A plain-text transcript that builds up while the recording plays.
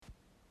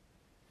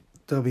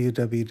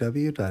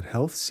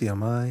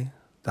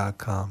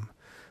www.healthcmi.com.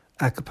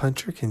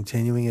 Acupuncture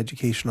continuing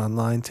education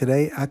online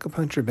today.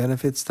 Acupuncture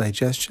benefits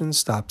digestion,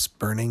 stops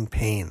burning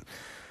pain.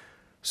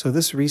 So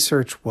this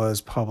research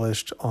was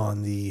published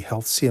on the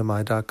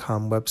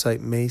healthcmi.com website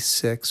May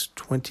 6,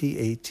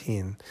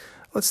 2018.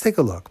 Let's take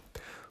a look.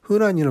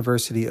 Hunan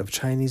University of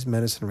Chinese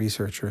medicine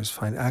researchers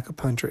find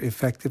acupuncture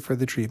effective for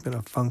the treatment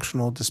of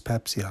functional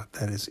dyspepsia,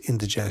 that is,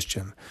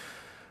 indigestion.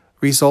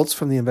 Results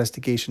from the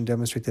investigation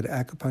demonstrate that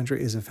acupuncture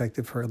is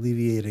effective for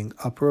alleviating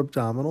upper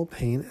abdominal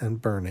pain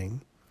and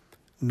burning,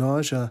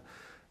 nausea,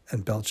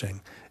 and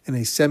belching. In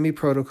a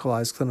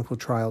semi-protocolized clinical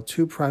trial,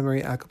 2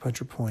 primary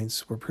acupuncture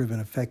points were proven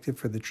effective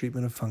for the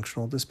treatment of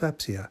functional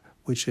dyspepsia,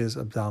 which is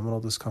abdominal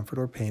discomfort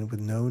or pain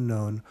with no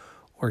known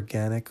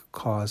organic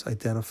cause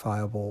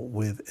identifiable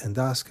with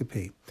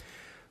endoscopy.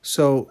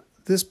 So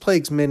this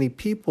plagues many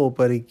people,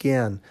 but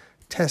again,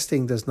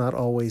 testing does not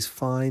always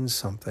find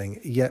something,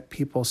 yet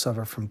people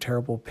suffer from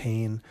terrible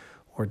pain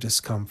or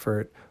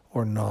discomfort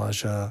or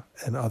nausea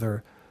and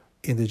other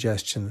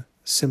indigestion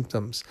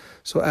symptoms.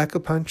 So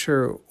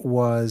acupuncture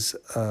was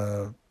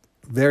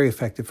very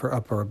effective for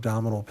upper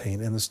abdominal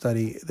pain. In the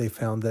study, they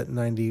found that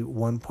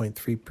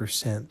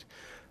 91.3%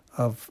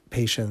 of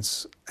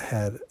patients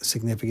had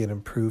significant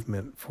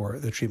improvement for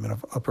the treatment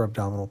of upper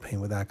abdominal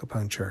pain with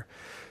acupuncture.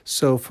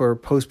 So for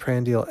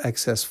postprandial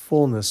excess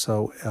fullness,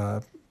 so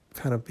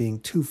kind of being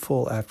too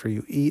full after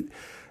you eat,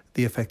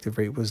 the effective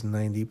rate was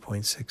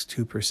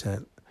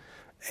 90.62%.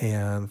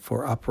 And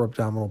for upper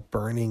abdominal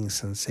burning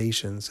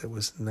sensations, it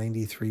was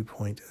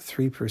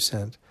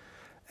 93.3%.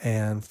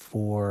 And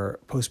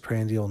for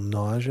postprandial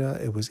nausea,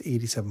 it was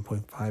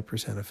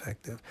 87.5%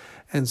 effective.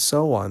 And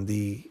so on.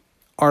 The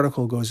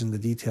article goes into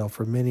detail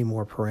for many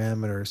more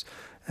parameters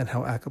and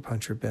how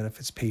acupuncture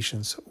benefits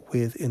patients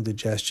with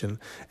indigestion.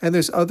 And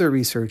there's other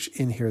research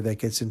in here that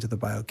gets into the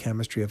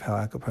biochemistry of how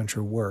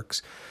acupuncture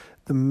works.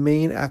 The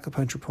main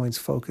acupuncture points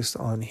focused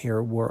on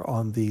here were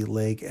on the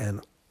leg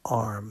and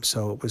arm.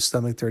 So it was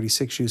stomach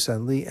 36 Yu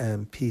San Li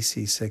and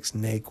PC6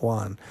 Ne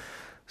Guan.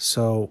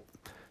 So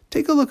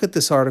take a look at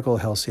this article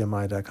at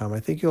healthcmi.com. I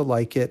think you'll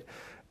like it.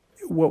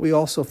 What we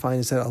also find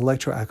is that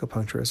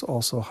electroacupuncture is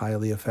also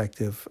highly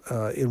effective.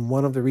 In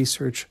one of the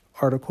research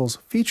articles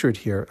featured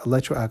here,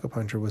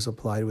 electroacupuncture was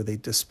applied with a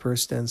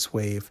dispersed dense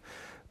wave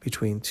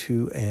between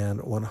 2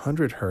 and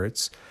 100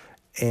 hertz,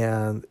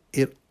 and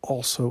it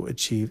also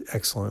achieved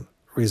excellent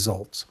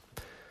results.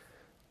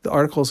 The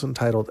article is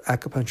entitled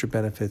Acupuncture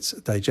Benefits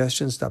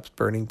Digestion, Stops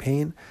Burning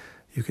Pain.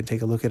 You can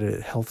take a look at it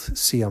at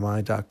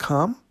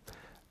healthcmi.com.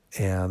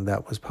 And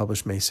that was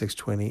published May 6,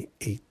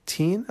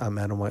 2018. I'm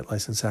Adam White,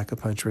 licensed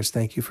acupuncturist.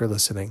 Thank you for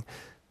listening.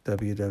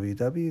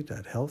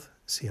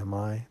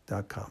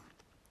 www.healthcmi.com.